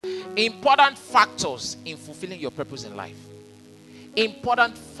Important factors in fulfilling your purpose in life.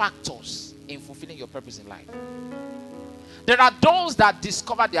 Important factors in fulfilling your purpose in life. There are those that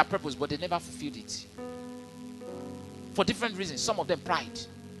discover their purpose, but they never fulfilled it. For different reasons. Some of them pride.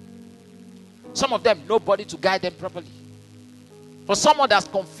 Some of them nobody to guide them properly. For someone that's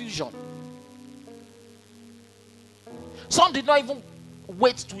confusion. Some did not even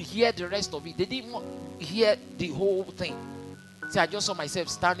wait to hear the rest of it. They didn't even hear the whole thing. See, I just saw myself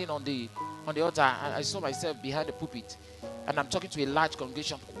standing on the altar. I saw myself behind the pulpit, and I'm talking to a large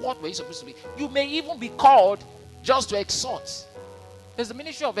congregation. What were you supposed to be? You may even be called just to exhort. There's the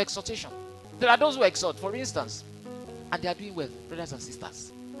ministry of exhortation. There are those who exhort, for instance, and they are doing well, brothers and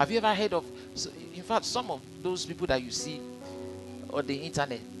sisters. Have you ever heard of, in fact, some of those people that you see on the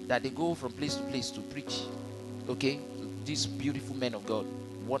internet, that they go from place to place to preach, okay? These beautiful men of God,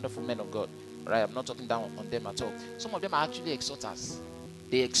 wonderful men of God, right? I'm not talking down on them at all. Some of them are actually exhorters.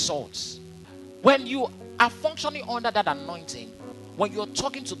 They exhort. When you are functioning under that anointing, when you're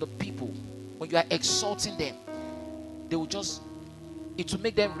talking to the people, when you are exhorting them, they will just, it will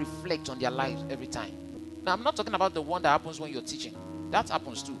make them reflect on their lives every time. Now, I'm not talking about the one that happens when you're teaching. That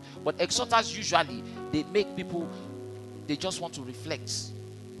happens too. But exhorters usually, they make people, they just want to reflect.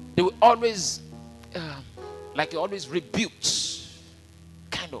 They will always, like you're always rebuked.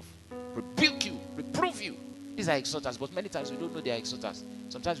 Kind of. Rebuke you, reprove you. These are exhorters, but many times we don't know they are exhorters.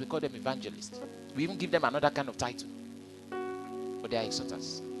 Sometimes we call them evangelists. We even give them another kind of title. But they are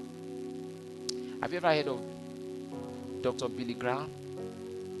exhorters. Have you ever heard of Dr. Billy Graham?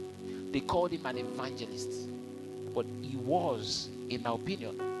 They called him an evangelist. But he was, in my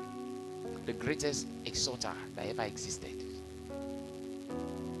opinion, the greatest exhorter that ever existed.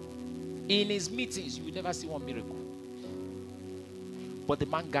 In his meetings, you will never see one miracle. But the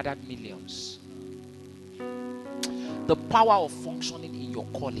man gathered millions. The power of functioning in your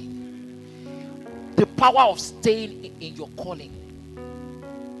calling. The power of staying in your calling.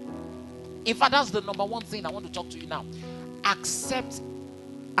 In fact, that's the number one thing I want to talk to you now. Accept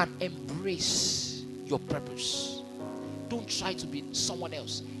and embrace your purpose. Don't try to be someone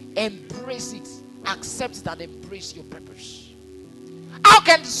else. Embrace it. Accept it and embrace your purpose. How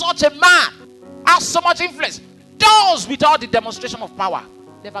can such a man have so much influence? Those without the demonstration of power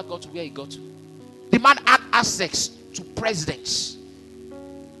never got to where he got to. The man had access to presidents.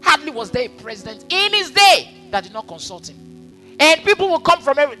 Hardly was there a president in his day that did not consult him. And people will come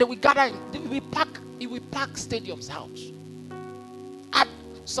from everywhere. They will gather. He will pack stadiums out. At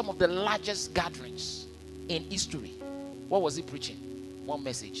some of the largest gatherings in history. What was he preaching? One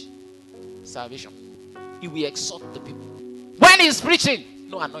message. Salvation. He will exhort the people. When he's preaching,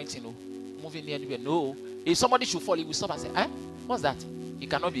 no anointing, no. Moving anywhere, no. If somebody should fall, he will stop and say, what's that? He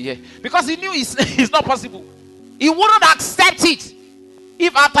cannot be here. Because he knew it's not possible. He wouldn't accept it.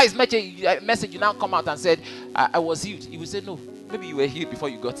 If after his message, you now come out and said, I was healed. He will say, no, maybe you were healed before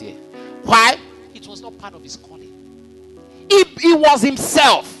you got here. Why? It was not part of his calling. He was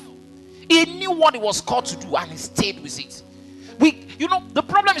himself. He knew what he was called to do and he stayed with it. The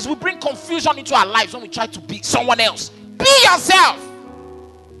problem is we bring confusion into our lives when we try to be someone else. Be yourself.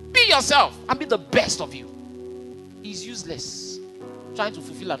 Be yourself and be the best of you. It's useless trying to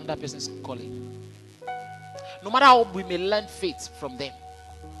fulfill another person's calling. No matter how we may learn faith from them,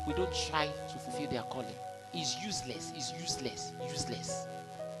 we don't try to fulfill their calling. It's useless. It's useless. Useless.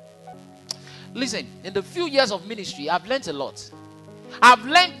 Listen, in the few years of ministry, I've learned a lot. I've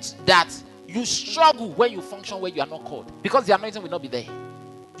learned that you struggle when you function where you are not called. Because the anointing will not be there.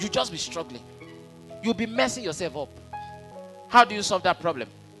 You'll just be struggling. You'll be messing yourself up. How do you solve that problem?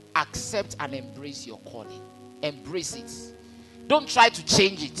 Accept and embrace your calling. Embrace it. Don't try to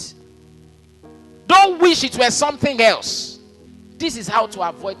change it. Don't wish it were something else. This is how to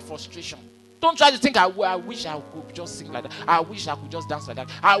avoid frustration. Don't try to think, I wish I could just sing like that. I wish I could just dance like that.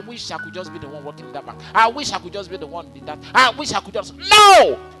 I wish I could just be the one working in that bank. I wish I could just be the one in that. I wish I could just...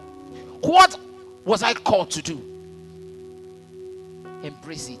 No! What was I called to do?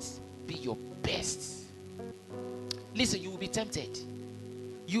 Embrace it. Be your best. Listen, you will be tempted.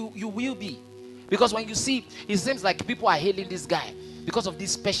 You will be. Because when you see, it seems like people are hailing this guy because of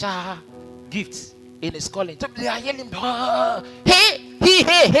this special gift in his calling. They are hailing,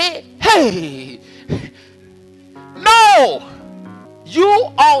 hey. No!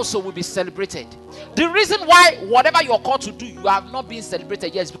 You also will be celebrated. The reason why whatever you're called to do, you have not been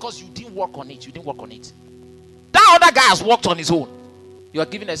celebrated yet is because you didn't work on it. You didn't work on it. That other guy has worked on his own. You are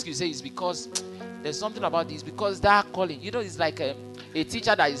giving an excuse. Say it's because there's something about this. Because that calling, it's like a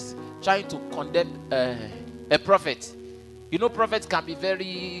teacher that is trying to condemn a prophet. Prophets can be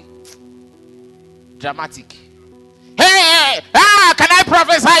very dramatic. Hey, can I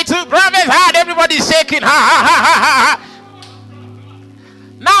prophesy to prophesy. Everybody's shaking. Ha ha ha ha ha.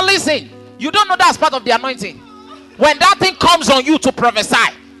 Now listen, you don't know that's part of the anointing. When that thing comes on you to prophesy,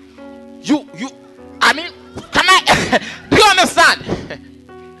 I mean, can I do you understand?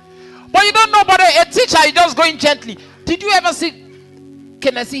 But you don't know, but a teacher is just going gently. Did you ever see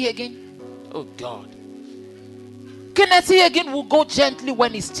Kenneth Hagin? Oh God. Kenneth Hagin will go gently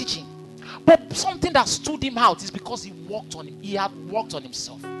when he's teaching. But something that stood him out is because he worked on him. He had worked on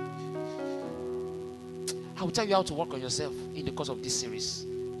himself. I will tell you how to work on yourself in the course of this series.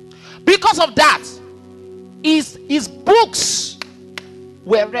 Because of that, his books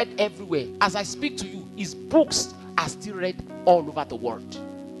were read everywhere. As I speak to you, his books are still read all over the world.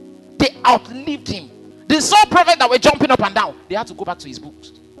 They outlived him. The sole prophet that were jumping up and down, they had to go back to his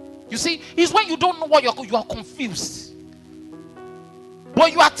books. You see, it's when you don't know what you are confused.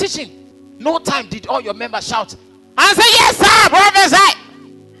 But you are teaching. No time did all your members shout and say, yes sir, prophesy.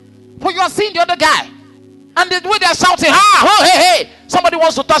 But you are seeing the other guy. And the way they are shouting, oh, hey, somebody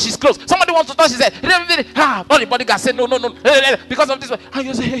wants to touch his clothes. Somebody wants to touch his head. All the bodyguard said, no, because of this. And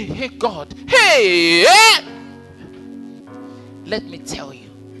you say, hey, God, hey. Let me tell you,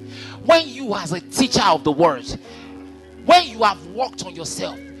 when you as a teacher of the word, when you have worked on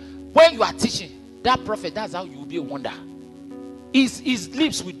yourself, when you are teaching, that prophet, that's how you will be a wonder. His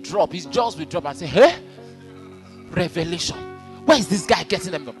lips will drop, his jaws will drop and say, hey, revelation. Where is this guy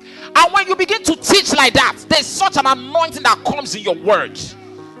getting them from? And when you begin to teach like that, there's such an anointing that comes in your word.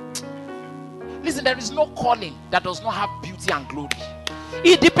 Listen, there is no calling that does not have beauty and glory.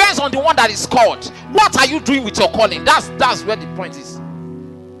 It depends on the one that is called. What are you doing with your calling? That's where the point is.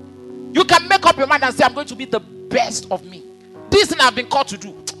 You can make up your mind and say, I'm going to be the best of me. This thing I've been called to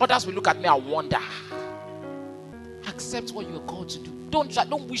do. Others will look at me and wonder. Accept what you are called to do.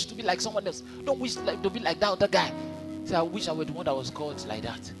 Don't wish to be like someone else. Don't wish to be like that other guy. Say, I wish I were the one that was called like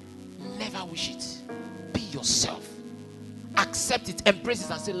that. Never wish it. Be yourself. Accept it, embrace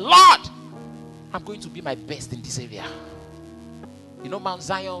it, and say, Lord, I'm going to be my best in this area. You know Mount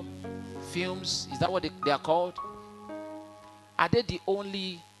Zion Films? Is that what they are called? Are they the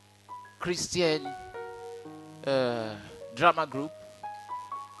only Christian drama group?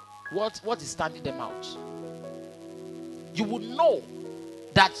 What is standing them out? You would know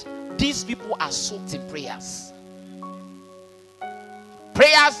that these people are soaked in prayers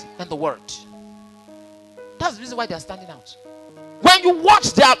and the word. That's the reason why they are standing out. When you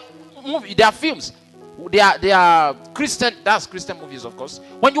watch their movie, their films, they are Christian. That's Christian movies, of course.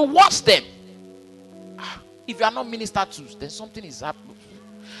 When you watch them, if you are not ministered to, then something is happening.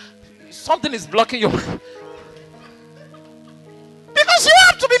 Something is blocking you. Because you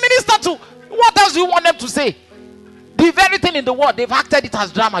have to be ministered to. What else do you want them to say? The very thing in the world, they've acted it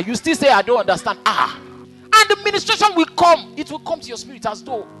as drama. You still say, I don't understand. And the ministration will come. It will come to your spirit as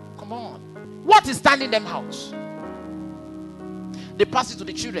though, come on. What is standing them out? They pass it to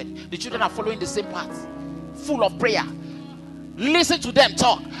the children. The children are following the same path. Full of prayer. Listen to them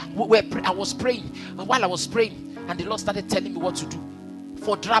talk. I was praying. And while I was praying, and the Lord started telling me what to do.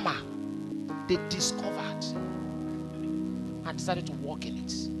 For drama, they discovered and decided to walk in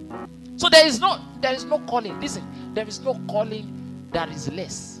it. So there is no calling. Listen, there is no calling that is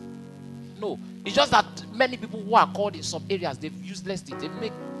less. No, it's just that many people who are called in some areas, they've useless it. They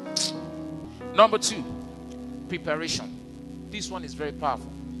make. Number 2, preparation. This one is very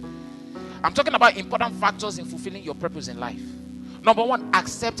powerful. I'm talking about important factors in fulfilling your purpose in life. Number 1,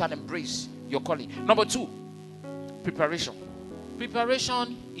 accept and embrace your calling. Number 2, preparation.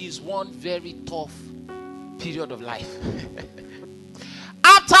 Preparation is one very tough period of life.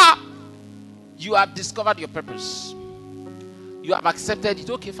 After you have discovered your purpose, you have accepted it.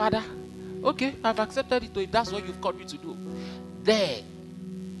 Okay, Father. Okay, I've accepted it. If that's what you've called me to do, then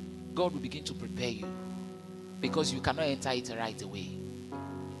God will begin to prepare you, because you cannot enter it right away.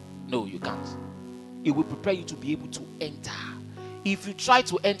 No, you can't. It will prepare you to be able to enter. If you try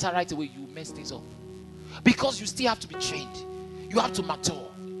to enter right away, you mess things up, because you still have to be trained. You have to mature.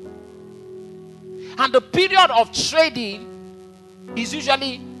 And the period of trading is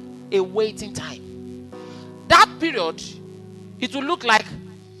usually a waiting time. That period, it will look like,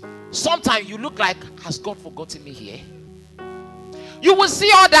 sometimes you look like, has God forgotten me here? You will see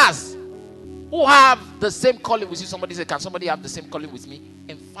others who have the same calling with you. Somebody say, can somebody have the same calling with me?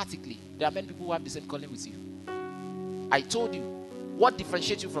 Emphatically, there are many people who have the same calling with you. I told you, what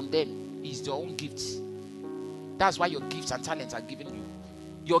differentiates you from them is your own gifts. That's why your gifts and talents are given you.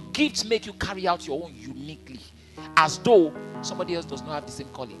 Your gifts make you carry out your own uniquely, as though somebody else does not have the same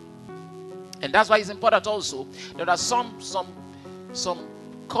calling. And that's why it's important also. There are some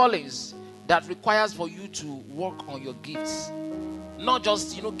callings that requires for you to work on your gifts. Not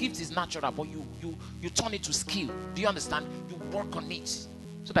just, gift is natural, but you turn it to skill. Do you understand? You work on it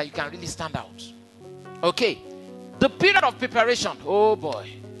so that you can really stand out. Okay. The period of preparation. Oh boy.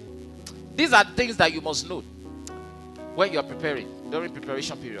 These are things that you must know when you are preparing, during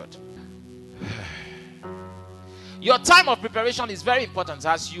preparation period. Your time of preparation is very important,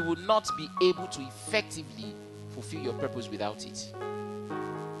 as you will not be able to effectively fulfill your purpose without it.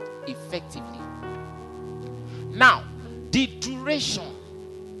 Effectively. Now, the duration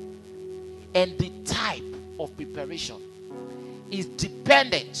and the type of preparation is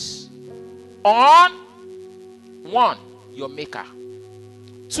dependent on 1, your maker.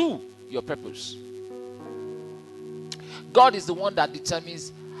 2, your purpose. God is the one that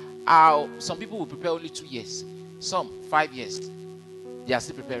determines how. Some people will prepare only 2 years, some 5 years. They are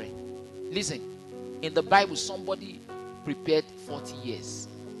still preparing. Listen, in the Bible, somebody prepared 40 years.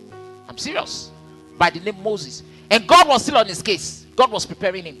 I'm serious. By the name Moses. And God was still on his case. God was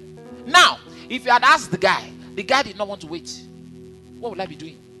preparing him. Now, if you had asked the guy did not want to wait. What would I be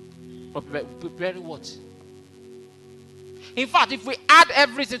doing? Preparing what? In fact, if we add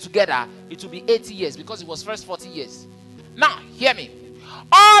everything together, it will be 80 years because it was first 40 years. Now, hear me.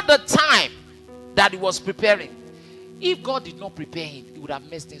 All the time that he was preparing, if God did not prepare him, he would have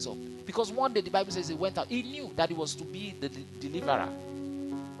messed things up. Because one day the Bible says he went out. He knew that he was to be the deliverer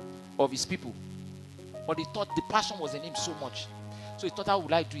of his people. But he thought the passion was in him so much. So he thought, how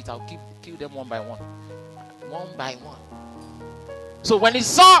would I do it? I'll kill them one by one. One by one. So when he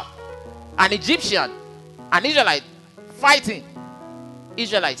saw an Egyptian, an Israelite, fighting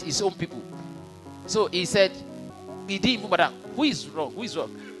Israelites, his own people, so he said, he didn't even bother. Who is wrong? Who is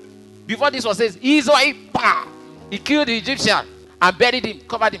wrong? Before this one says, he killed the Egyptian and buried him,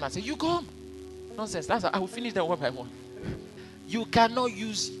 covered him, and said, you come. Nonsense. That's how I will finish them one by one. You cannot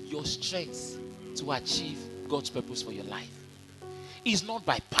use your strength to achieve God's purpose for your life. It's not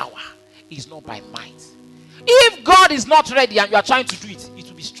by power. It's not by might. If God is not ready and you are trying to do it, it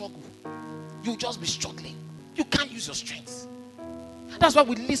will be struggle. You'll just be struggling. You can't use your strength. That's why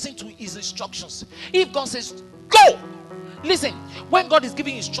we listen to his instructions. If God says, go! Listen, when God is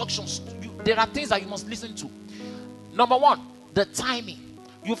giving instructions, there are things that you must listen to. Number 1, the timing.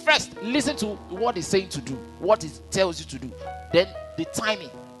 You first listen to what he's saying to do, what he tells you to do. Then the timing.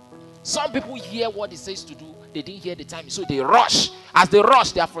 Some people hear what he says to do, they didn't hear the timing, so they rush. As they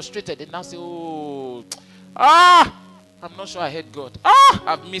rush, they are frustrated. They now say, I'm not sure I heard God.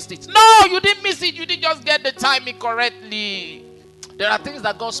 I've missed it. No, you didn't miss it. You didn't just get the timing correctly. There are things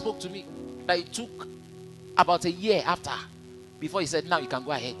that God spoke to me that it took about a year after before he said, now you can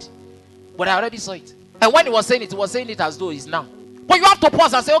go ahead. But I already saw it. And when he was saying it as though it's now. But you have to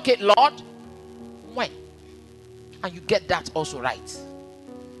pause and say, okay, Lord, when? And you get that also right.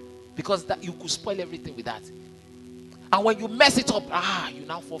 Because that you could spoil everything with that. And when you mess it up, you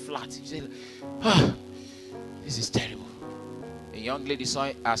now fall flat. You say, this is terrible. A young lady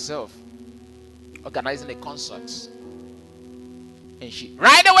saw herself organizing a concert. And she,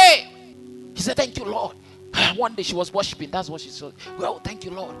 right away, she said, thank you, Lord. One day she was worshiping. That's what she said. Well, thank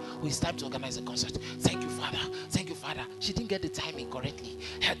you, Lord. It's time to organize a concert. Thank you, Father. Thank you, Father. She didn't get the timing correctly.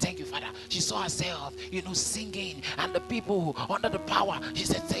 Thank you, Father. She saw herself, singing, and the people under the power. She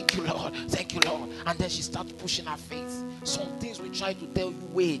said, thank you, Lord. Thank you, Lord. And then she started pushing her faith. Some things we try to tell you,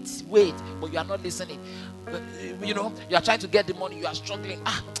 wait, but you are not listening. You are trying to get the money. You are struggling.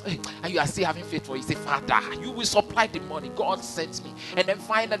 And you are still having faith for it. You say, Father, you will supply the money. God sent me. And then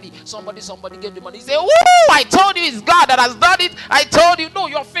finally, somebody gave the money. You say, woo! I told you it's God that has done it. I told you, no,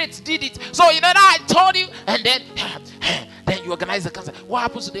 your faith did it. So, I told you. And then you organize the concert. What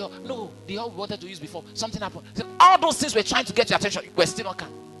happens to the hall? No, the hall we wanted to use before. Something happened. So all those things were trying to get your attention. We're still not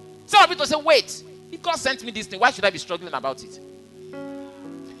coming. Some people say, wait, if God sent me this thing, why should I be struggling about it?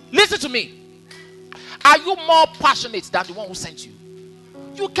 Listen to me. Are you more passionate than the one who sent you?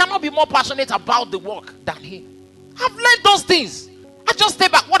 You cannot be more passionate about the work than him. I've learned those things. I just stay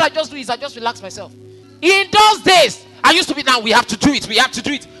back. What I just do is I just relax myself. In those days, I used to be, now we have to do it. We have to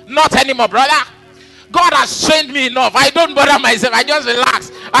do it. Not anymore, brother. God has trained me enough. I don't bother myself. I just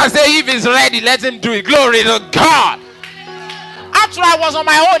relax. I say, if he's ready, let him do it. Glory to God. After I was on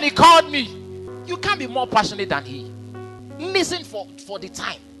my own, he called me. You can't be more passionate than he. Listen for the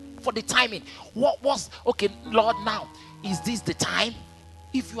time. For the timing. What was, okay, Lord, now, is this the time?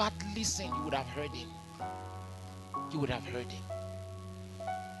 If you had listened, you would have heard him. You would have heard him.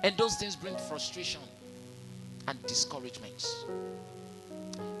 And those things bring frustration and discouragement.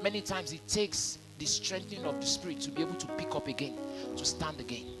 Many times it takes the strengthening of the spirit to be able to pick up again, to stand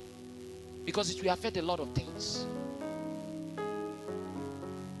again. Because it will affect a lot of things.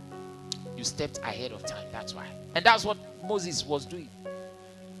 You stepped ahead of time. That's why. And that's what Moses was doing.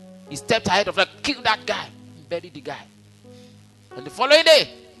 He stepped ahead of, like, kill that guy, buried the guy. And the following day,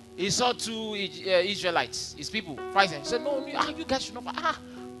 he saw two Israelites, his people, fighting. He said, no, you guys should not fight.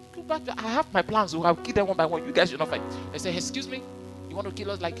 Go back. I have my plans. So I'll kill them one by one. You guys should not fight. They said, excuse me, you want to kill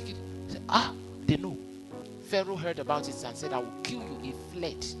us like you kill? He said, they know. Pharaoh heard about it and said, I will kill you. He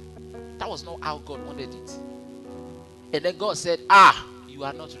fled. That was not how God wanted it. And then God said, you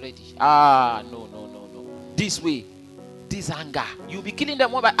are not ready. No. This way. This anger. You'll be killing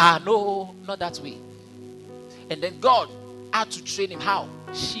them one by no, not that way. And then God had to train him how?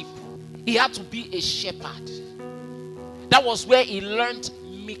 Sheep. He had to be a shepherd. That was where he learned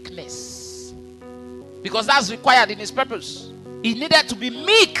meekness. Because that's required in his purpose. He needed to be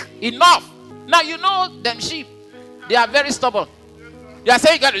meek enough. Now you know them sheep. They are very stubborn. They are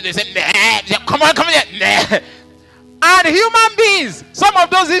saying, they say, nah. Come on here. Nah. And human beings, some of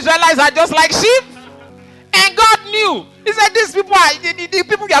those Israelites are just like sheep. And God knew. He said, these people are the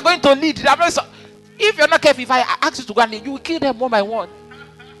people you are going to lead. If you're not careful, if I ask you to go and lead, you will kill them one by one.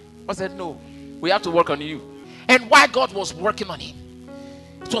 I said, no, we have to work on you. And while God was working on him,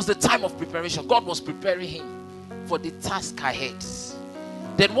 it was the time of preparation. God was preparing him for the task ahead.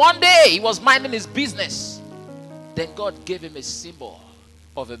 Then one day, he was minding his business. Then God gave him a symbol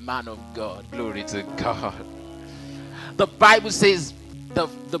of a man of God. Glory to God. The Bible says the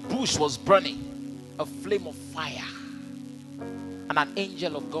bush was burning, a flame of fire, and an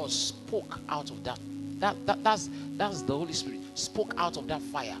angel of God spoke out of that. That's the Holy Spirit spoke out of that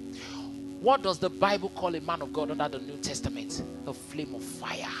fire. What does the Bible call a man of God under the New Testament? A flame of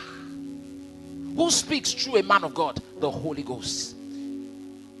fire. Who speaks through a man of God? The Holy Ghost.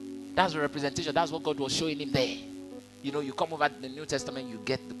 That's the representation. That's what God was showing him there. You know, you come over to the New Testament, you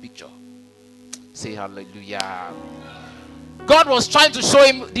get the picture. Say hallelujah. God was trying to show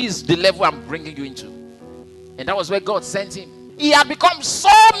him this, the level I'm bringing you into. And that was where God sent him. He had become so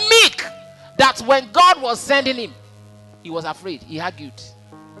meek that when God was sending him, he was afraid. He argued.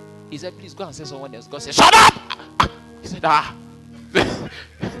 He said, please go and say someone else. God said, shut up! He said,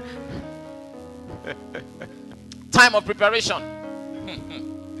 Time of preparation.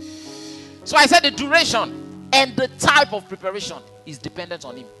 So I said the duration and the type of preparation is dependent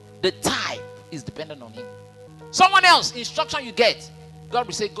on him. The type is dependent on him. Someone else, instruction you get, God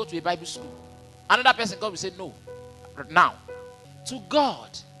will say, go to a Bible school. Another person, God will say, no. Now, to God,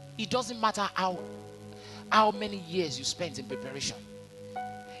 it doesn't matter how many years you spent in preparation.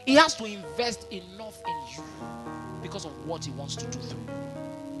 He has to invest enough in you because of what he wants to do through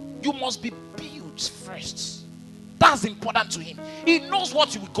you. You must be built first. That's important to him. He knows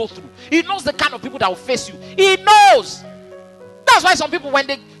what you will go through. He knows the kind of people that will face you. He knows. That's why some people, when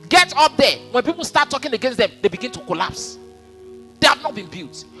they get up there, when people start talking against them, they begin to collapse. They have not been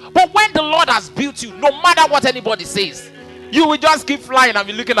built. But when the Lord has built you, no matter what anybody says, you will just keep flying and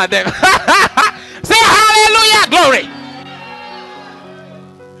be looking at them. Say hallelujah, glory.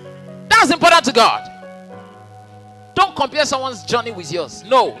 That's important to God. Don't compare someone's journey with yours.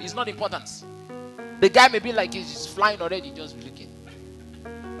 No, it's not important. The guy may be like he's flying already, just be looking.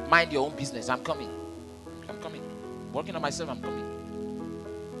 Mind your own business. I'm coming. Working on myself, I'm coming.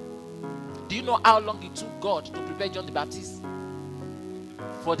 Do you know how long it took God to prepare John the Baptist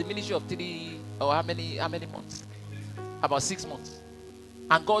for the ministry of 3 or how many months? About 6 months.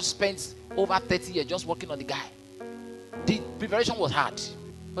 And God spent over 30 years just working on the guy. The preparation was hard.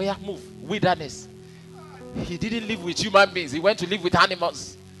 Oh yeah, move. Wilderness. He didn't live with human beings. He went to live with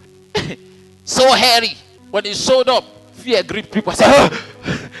animals. So hairy. When he showed up, fear gripped people.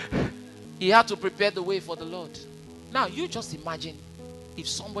 He had to prepare the way for the Lord. Now, you just imagine if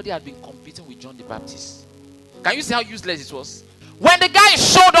somebody had been competing with John the Baptist. Can you see how useless it was? When the guy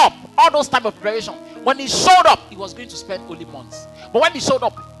showed up, all those type of preparation, when he showed up, he was going to spend only months. But when he showed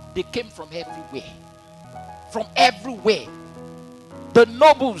up, they came from everywhere. From everywhere. The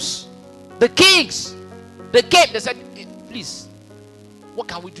nobles, the kings, they came. They said, please, what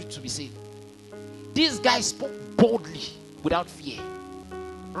can we do to be saved? These guys spoke boldly, without fear,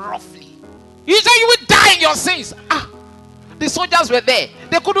 roughly. You said you would die in your sins. The soldiers were there.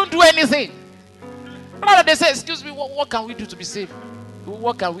 They couldn't do anything. Rather, they said, excuse me, what can we do to be saved?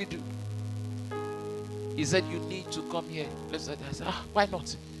 What can we do? He said, you need to come here. I said, why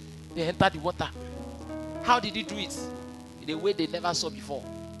not? They entered the water. How did he do it? In a way they never saw before.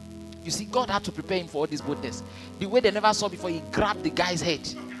 You see, God had to prepare him for all this boldness. The way they never saw before, he grabbed the guy's head.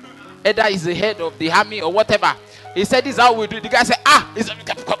 Either he's the head of the army or whatever. He said, this is how we do it. The guy said,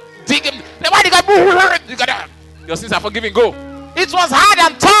 dig him. Why the guy? Your sins are forgiven, go. It was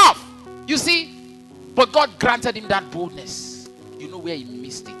hard and tough. You see, but God granted him that boldness. You know where he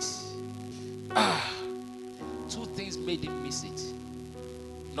missed it. Two things made him miss it.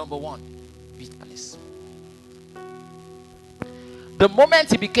 Number one, bitterness. The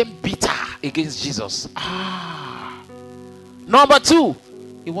moment he became bitter against Jesus, number two,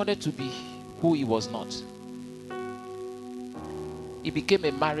 he wanted to be who he was not. He became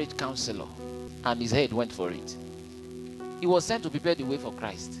a marriage counselor and his head went for it. He was sent to prepare the way for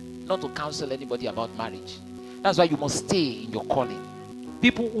Christ, not to counsel anybody about marriage. That's why you must stay in your calling.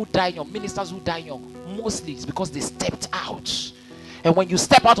 People who die young, ministers who die young, mostly it's because they stepped out. And when you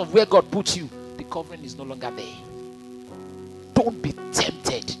step out of where God put you, the covering is no longer there. Don't be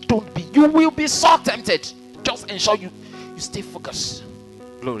tempted. You will be so tempted. Just ensure you stay focused.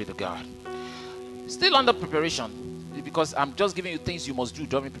 Glory to God. Still under preparation, because I'm just giving you things you must do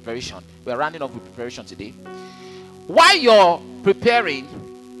during preparation. We're rounding off with preparation today. While you're preparing,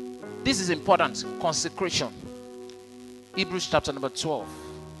 this is important. Consecration. Hebrews chapter number 12,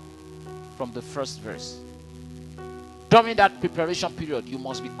 from the first verse. During that preparation period, you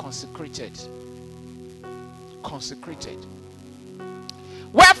must be consecrated. Consecrated.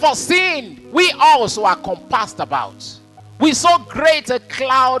 Wherefore, seeing we also are compassed about with so great a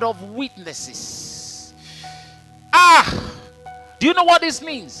cloud of witnesses. Do you know what this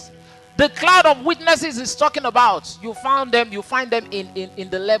means? The cloud of witnesses is talking about, you find them in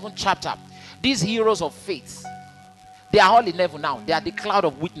the 11th chapter. These heroes of faith, they are all in heaven now. They are the cloud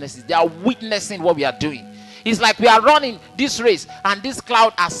of witnesses. They are witnessing what we are doing. It's like we are running this race and this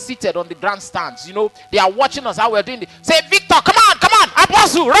cloud are seated on the grandstands. You know, they are watching us how we're doing it. Say, Victor, come on,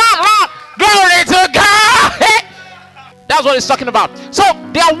 Apostle, run, glory to God. That's what it's talking about. So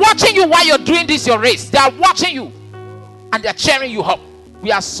they are watching you while you're doing this, your race. They are watching you and they're cheering you up.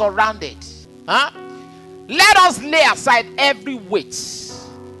 We are surrounded. Let us lay aside every weight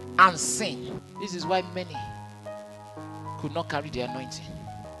and sin. This is why many could not carry the anointing.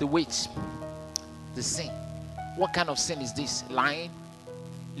 The weight, the sin. What kind of sin is this? Lying.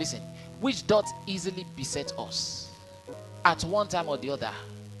 Listen, which doth easily beset us. At one time or the other,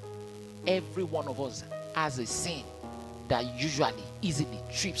 every one of us has a sin that usually easily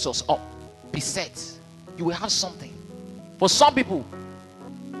trips us up. Beset. You will have something. For some people,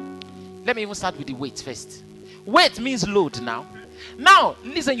 let me even start with the weight first. Weight means load now. Now,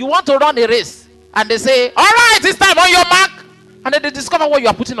 listen, you want to run a race and they say, all right, it's time, on your mark. And then they discover what you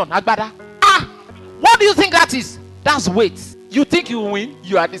are putting on. Agbada. What do you think that is? That's weight. You think you win?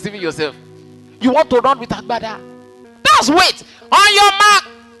 You are deceiving yourself. You want to run with Agbada. That's weight. On your mark,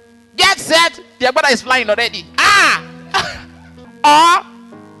 get set. The Agbada is flying already. Or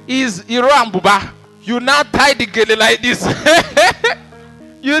is Iro and Buba. You now tie the gele like this.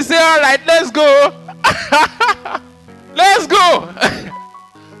 You say, all right, let's go. Let's go.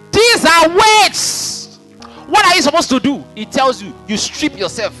 These are weights. What are you supposed to do? It tells you, you strip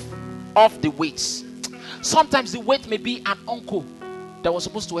yourself of the weights. Sometimes the weight may be an uncle that was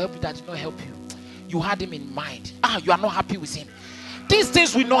supposed to help you that did not help you. You had him in mind. You are not happy with him. These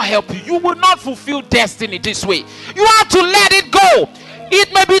things will not help you. You will not fulfill destiny this way. You have to let it go.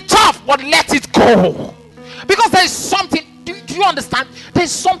 It may be tough, but let it go. Because there is something. Do you understand? There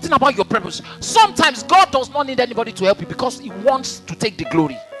is something about your purpose. Sometimes God does not need anybody to help you because He wants to take the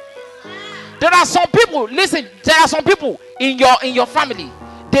glory. There are some people, listen, there are some people in your family.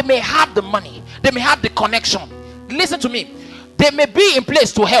 They may have the money. They may have the connection. Listen to me. They may be in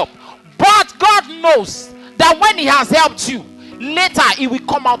place to help. But God knows that when He has helped you, later He will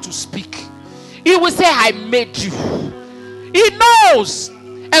come out to speak. He will say, I made you. He knows.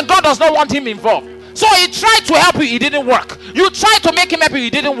 And God does not want him involved. So he tried to help you, it didn't work. You tried to make him happy,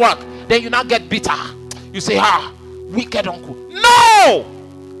 it didn't work. Then you now get bitter. You say, wicked uncle. No!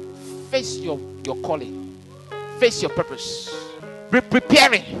 Face your calling. Face your purpose. Be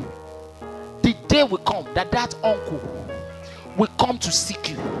preparing. The day will come that uncle will come to seek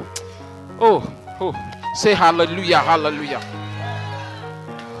you. Oh, say hallelujah, hallelujah.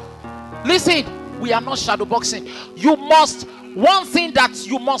 Listen, we are not shadow boxing. You must, one thing that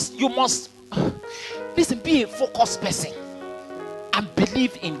you must, listen, be a focused person and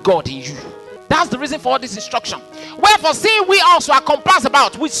believe in God in you. That's the reason for all this instruction. Wherefore, seeing we also are compassed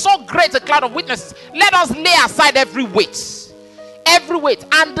about with so great a cloud of witnesses, let us lay aside every weight,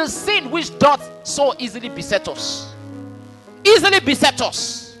 and the sin which doth so easily beset us. Easily beset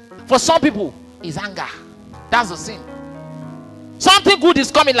us. For some people, is anger. That's the sin. Something good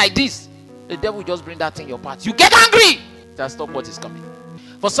is coming like this. The devil will just bring that thing in your path. You get angry. Just stop what is coming.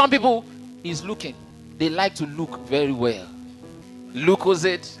 For some people, is looking. They like to look very well.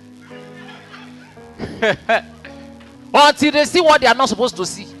 Lucozade. Until they see what they are not supposed to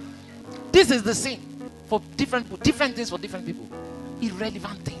see. This is the sin. For different things for different people.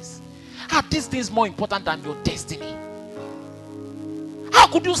 Irrelevant things. Are these things more important than your destiny? How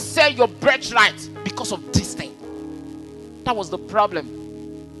could you sell your birthright because of this thing? That was the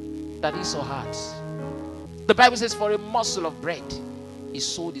problem that Esau had. The Bible says, for a morsel of bread, he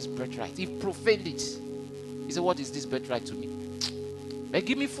sold his birthright. He profaned it. He said, what is this birthright to me? Hey,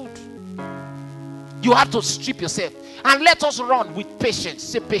 give me food. You have to strip yourself. And let us run with patience.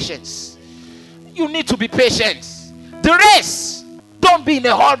 Say patience. You need to be patient. The race. Don't be in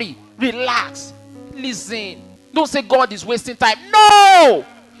a hurry. Relax. Listen. Don't say God is wasting time. No.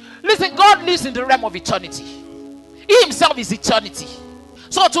 Listen, God lives in the realm of eternity. He himself is eternity.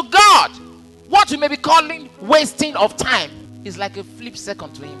 So to God, what we may be calling wasting of time is like a flip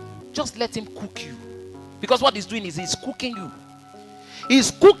second to him. Just let him cook you. Because what he's doing is he's cooking you.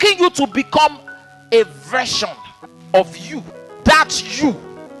 He's cooking you to become a version of you. That's you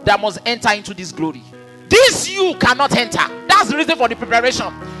that must enter into this glory. This you cannot enter. That's the reason for the preparation.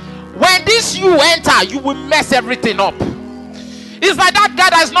 When this you enter, you will mess everything up. It's like that guy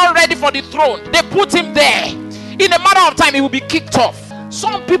that is not ready for the throne. They put him there. In a matter of time, he will be kicked off.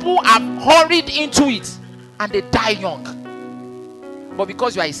 Some people have hurried into it and they die young. But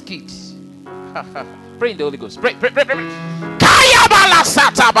because you are his kid, pray in the Holy Ghost. Pray, pray, pray, pray.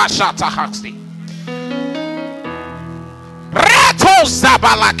 Reto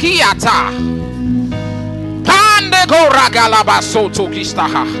Zabalakiata Pandego Ragalabasoto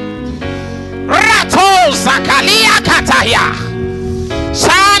Kistaha Reto Zakalia Kataya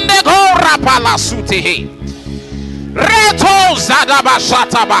Sandego Rapalasutehe Reto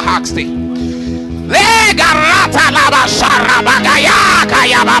Zadabashata Bahaksti Legarata Labashara Bagaya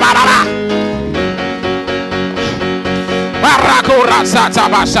Kaya Baba Barakura Sata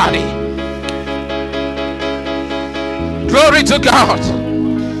Bashani. Glory to God.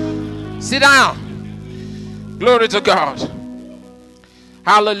 Sit down. Glory to God.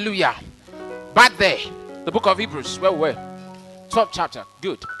 Hallelujah. Back there, the book of Hebrews, where we were. 12th chapter.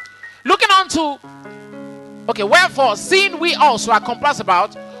 Good. Looking on to, okay, wherefore, seeing we also are compassed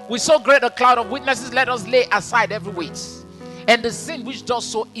about with so great a cloud of witnesses, let us lay aside every weight and the sin which does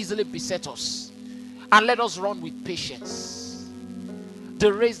so easily beset us, and let us run with patience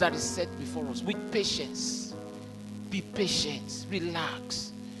the race that is set before us. With patience. Be patient.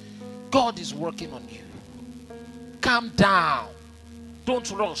 Relax. God is working on you. Calm down. Don't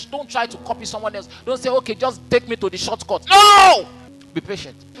rush. Don't try to copy someone else. Don't say, okay, just take me to the shortcut. No! Be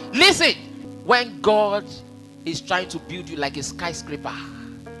patient. Listen. When God is trying to build you like a skyscraper,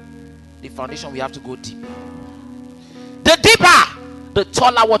 the foundation, we have to go deep. The deeper, the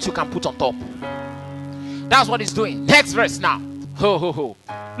taller what you can put on top. That's what he's doing. Next verse now. Ho, ho, ho.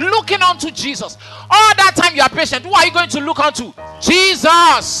 Looking unto Jesus. All that time you are patient, who are you going to look unto?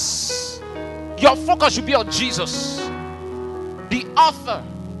 Jesus. Your focus should be on Jesus, the author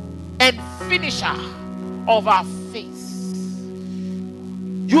and finisher of our faith.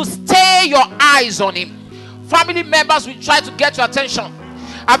 You stay your eyes on him. Family members will try to get your attention.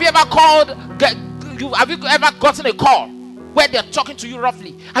 Have you ever gotten a call where they're talking to you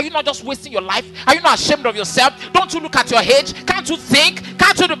roughly? Are you not just wasting your life? Are you not ashamed of yourself? Don't you look at your age? Can't you think?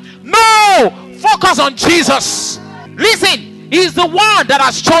 Can't you do? No! Focus on Jesus. Listen, he's the one that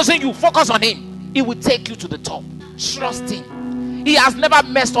has chosen you. Focus on him. He will take you to the top. Trust him. He has never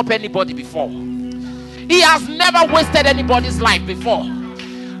messed up anybody before. He has never wasted anybody's life before.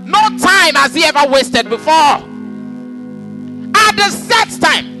 No time has he ever wasted before. At the set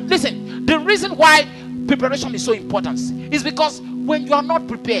time. Listen, the reason why preparation is so important is because when you are not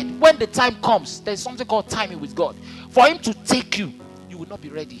prepared, when the time comes, there's something called timing with God. For him to take you, you will not be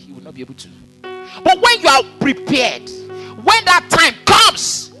ready. You will not be able to. But when you are prepared, when that time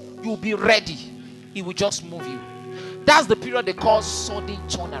comes, you will be ready. He will just move you. That's the period they call sudden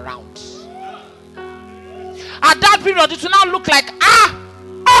turnaround. At that period, it will now look like,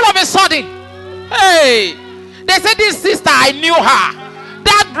 all of a sudden, hey, they said this sister, I knew her.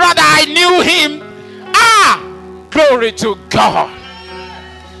 That brother, I knew him. Glory to God.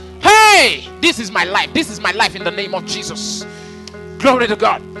 Hey, this is my life. This is my life in the name of Jesus. Glory to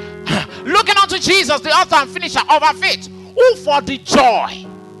God. Looking unto Jesus, the author and finisher of our faith, who for the joy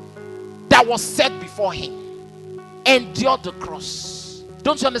that was set before him endured the cross.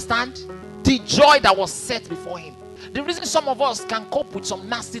 Don't you understand? The joy that was set before him. The reason some of us can cope with some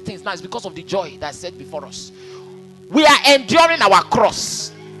nasty things now is because of the joy that's set before us. We are enduring our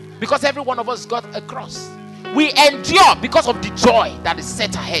cross because every one of us got a cross. We endure because of the joy that is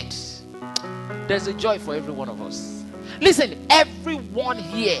set ahead. There's a joy for every one of us. Listen, everyone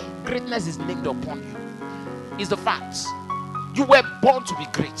here, greatness is named upon you. It's the fact. You were born to be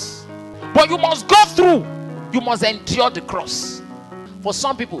great. But you must go through. You must endure the cross. For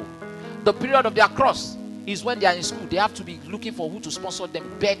some people, The period of their cross is when they are in school. They have to be looking for who to sponsor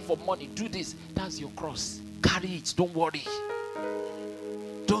them, beg for money, do this. That's your cross. Carry it. Don't worry.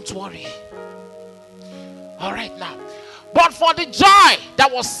 Don't worry. All right now. But for the joy that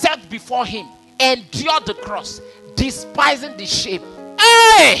was set before him, endured the cross, despising the shame.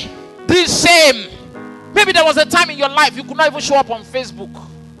 Hey! This shame. Maybe there was a time in your life you could not even show up on Facebook.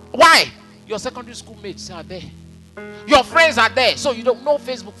 Why? Your secondary school mates are there. Your friends are there. So you don't know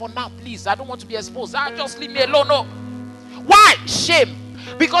Facebook for now. Please, I don't want to be exposed. Just leave me alone. No. Why? Shame.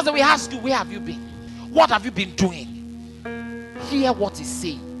 Because we ask you, where have you been? What have you been doing? Hear what he's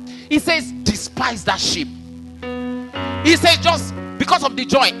saying. He says, despise that shame. He says, just because of the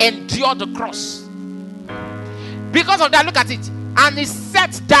joy, endure the cross. Because of that, look at it. And he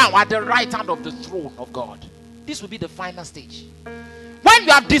sat down at the right hand of the throne of God. This will be the final stage. When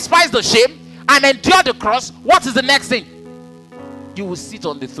you have despised the shame and endured the cross, what is the next thing? You will sit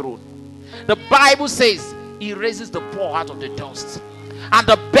on the throne. The Bible says he raises the poor out of the dust and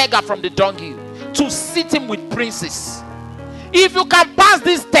the beggar from the dunghill to sit him with princes. If you can pass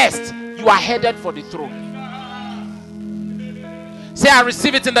this test, you are headed for the throne. Say, I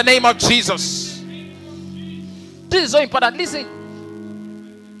receive it in the name of Jesus. This is so important.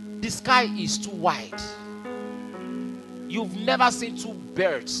 Listen, the sky is too wide. You've never seen two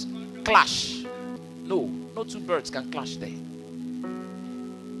birds clash. No, no two birds can clash there.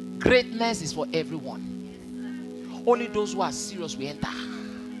 Greatness is for everyone. Only those who are serious will enter.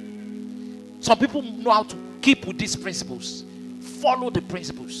 Some people know how to keep with these principles. Follow the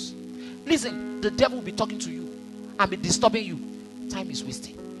principles. Listen, the devil will be talking to you and be disturbing you. Time is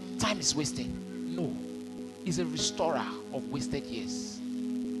wasting. Time is wasting. No. He's a restorer of wasted years.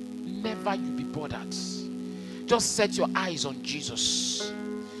 Never you be bothered. Just set your eyes on Jesus.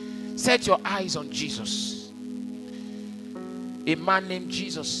 Set your eyes on Jesus. A man named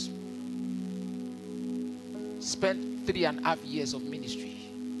Jesus spent 3.5 years of ministry.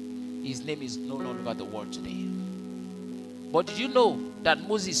 His name is known all over the world today. But did you know that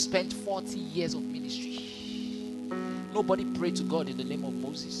Moses spent 40 years of ministry? Nobody prayed to God in the name of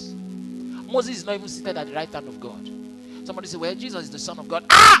Moses. Moses is not even seated at the right hand of God. Somebody say, well, Jesus is the Son of God.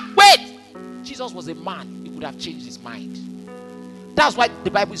 Wait! Jesus was a man. He could have changed his mind. That's why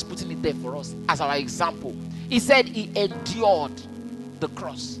the Bible is putting it there for us as our example. He said he endured the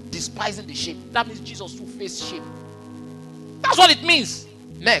cross, despising the shame. That means Jesus too faced shame. That's what it means.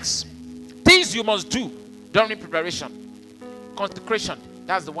 Next, things you must do during preparation. Consecration.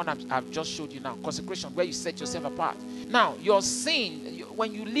 That's the one I've just showed you now. Consecration, where you set yourself apart. Now, your sin,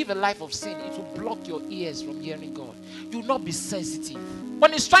 when you live a life of sin, it will block your ears from hearing God. You will not be sensitive.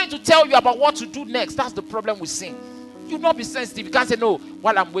 When it's trying to tell you about what to do next, that's the problem with sin. You will not be sensitive. You can't say, no,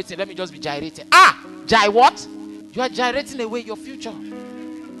 while I'm waiting, let me just be gyrating. What? You are gyrating away your future.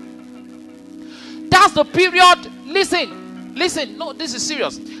 That's the period. Listen, no, this is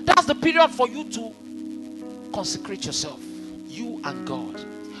serious. That's the period for you to consecrate yourself. You and God.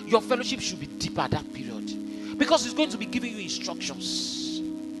 Your fellowship should be deeper at that period. Because it's going to be giving you instructions.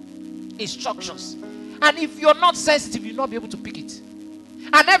 Instructions. And if you're not sensitive, you'll not be able to pick it.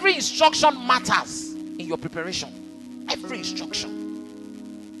 And every instruction matters in your preparation. Every instruction.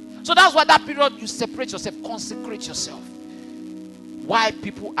 So that's why that period you separate yourself, consecrate yourself. While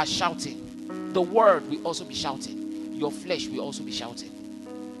people are shouting, the word will also be shouting. Your flesh will also be shouting.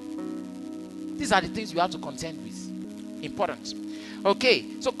 These are the things you have to contend with. Important. Okay,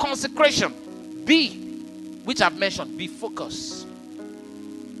 so consecration. B, which I've mentioned, be focused.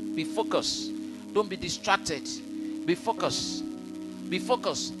 Be focused. Don't be distracted. Be focused. Be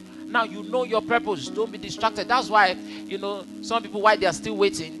focused. Now you know your purpose. Don't be distracted. That's why, some people, while they are still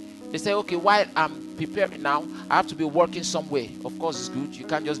waiting, they say, okay, while I'm preparing now, I have to be working somewhere. Of course, it's good. You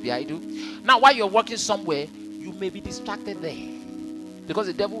can't just be idle. Now, while you're working somewhere, you may be distracted there. Because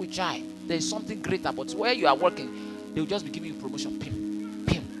the devil will try. There is something greater. But where you are working, they will just be giving you promotion. Pim,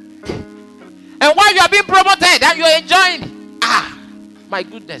 pim, pim. And while you are being promoted and you're enjoying, my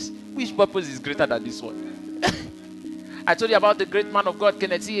goodness, which purpose is greater than this one? I told you about the great man of God,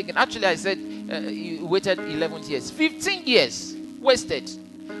 Kenneth E. Hagin. Actually, I said he waited 11 years. 15 years wasted.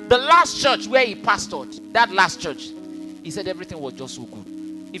 The last church where he pastored, that last church, he said everything was just so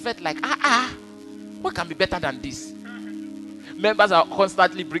good. He felt like, what can be better than this? Members are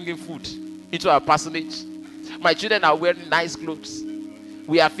constantly bringing food into our parsonage. My children are wearing nice clothes.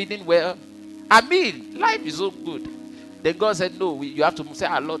 We are feeling well. Life is so good. Then God said, no, you have to say,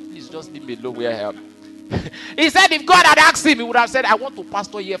 Lord, please just leave me alone where I am. He said if God had asked him, he would have said, I want to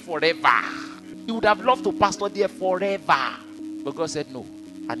pastor here forever. He would have loved to pastor there forever. But God said no.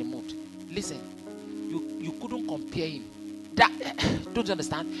 And he moved. Listen, you couldn't compare him That don't you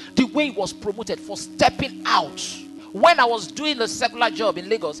understand? The way he was promoted for stepping out. When I was doing a secular job in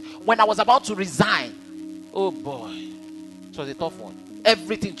Lagos, when I was about to resign, oh boy, it was a tough one.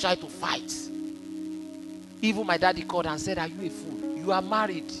 Everything tried to fight. Even my daddy called and said, "Are you a fool? You are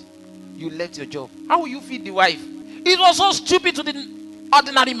married. You left your job. How will you feed the wife?" It was so stupid to the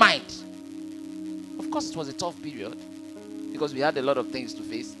ordinary mind. Of course, it was a tough period because we had a lot of things to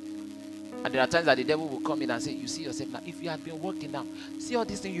face. And there are times that the devil will come in and say, "You see yourself now. If you had been working now, see all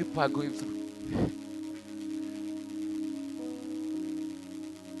these things you people are going through."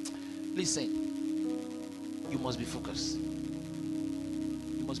 Listen, you must be focused.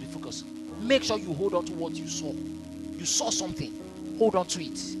 You must be focused. Make sure you hold on to what you saw. You saw something. Hold on to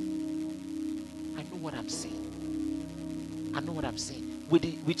it. I know what I'm saying. I know what I'm saying.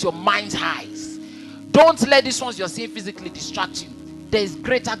 With your mind's eyes. Don't let these ones you're seeing physically distract you. There is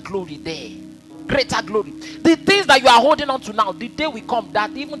greater glory there. Greater glory. The things that you are holding on to now, the day will come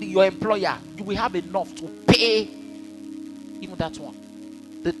that even your employer, you will have enough to pay even that one.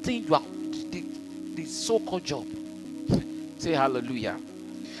 The thing you are, the so-called job. Say hallelujah.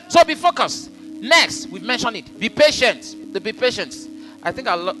 So be focused. Next, we've mentioned it. Be patient. Be patient. I think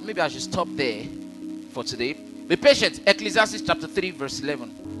maybe I should stop there for today. Be patient. Ecclesiastes chapter 3 verse 11.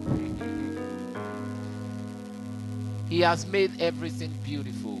 He has made everything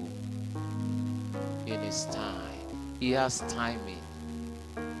beautiful in his time. He has timing.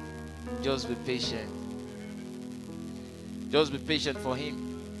 Just be patient. Just be patient for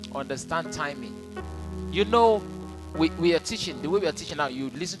him. Understand timing. You know, we are teaching, the way we are teaching now, you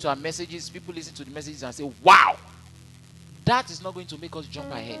listen to our messages, people listen to the messages and say, "Wow, that is not going to make us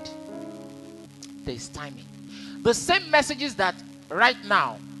jump ahead." There is timing. The same messages that right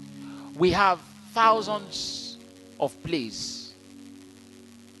now we have thousands of plays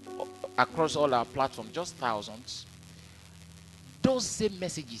across all our platforms, just thousands. Those same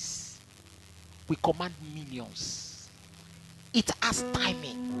messages we command millions. It has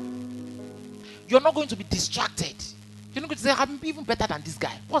timing. You're not going to be distracted. You're not going to say, "I'm even better than this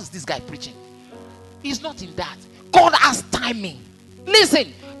guy. What's this guy preaching?" He's not in that. God has timing.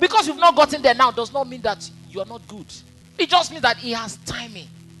 Listen, because you've not gotten there now does not mean that you're not good. It just means that he has timing.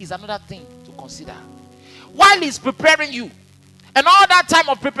 Is another thing to consider. While he's preparing you, and all that time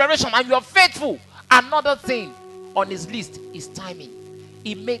of preparation, and you're faithful, another thing on his list is timing.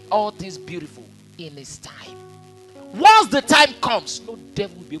 He made all things beautiful in his time. Once the time comes, no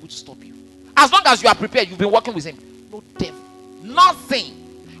devil will be able to stop you. As long as you are prepared, you've been working with him. No devil. Nothing.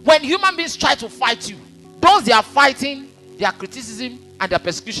 When human beings try to fight you, those they are fighting, their criticism and their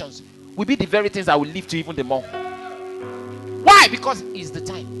persecutions will be the very things that will lift you even the more. Why? Because it's the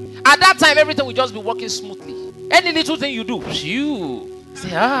time. At that time, everything will just be working smoothly. Any little thing you do, you say,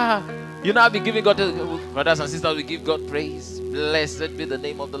 you know, I'll be giving God, brothers and sisters, we give God praise. Blessed be the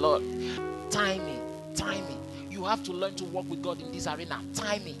name of the Lord. Timing. You have to learn to work with God in this arena.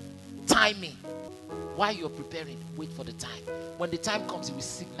 Timing. While you're preparing, wait for the time. When the time comes, He will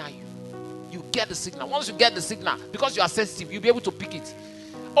signal you. You get the signal. Once you get the signal, because you are sensitive, you'll be able to pick it.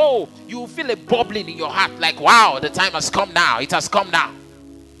 Oh, you will feel a bubbling in your heart, like, wow, the time has come now. It has come now.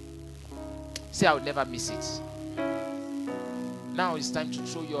 Say, I will never miss it. Now it's time to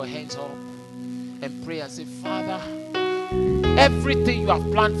throw your hands up and pray and say, Father, everything you have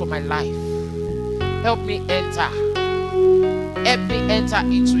planned for my life, help me enter. Help me enter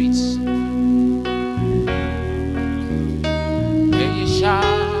into it. Can you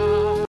shout?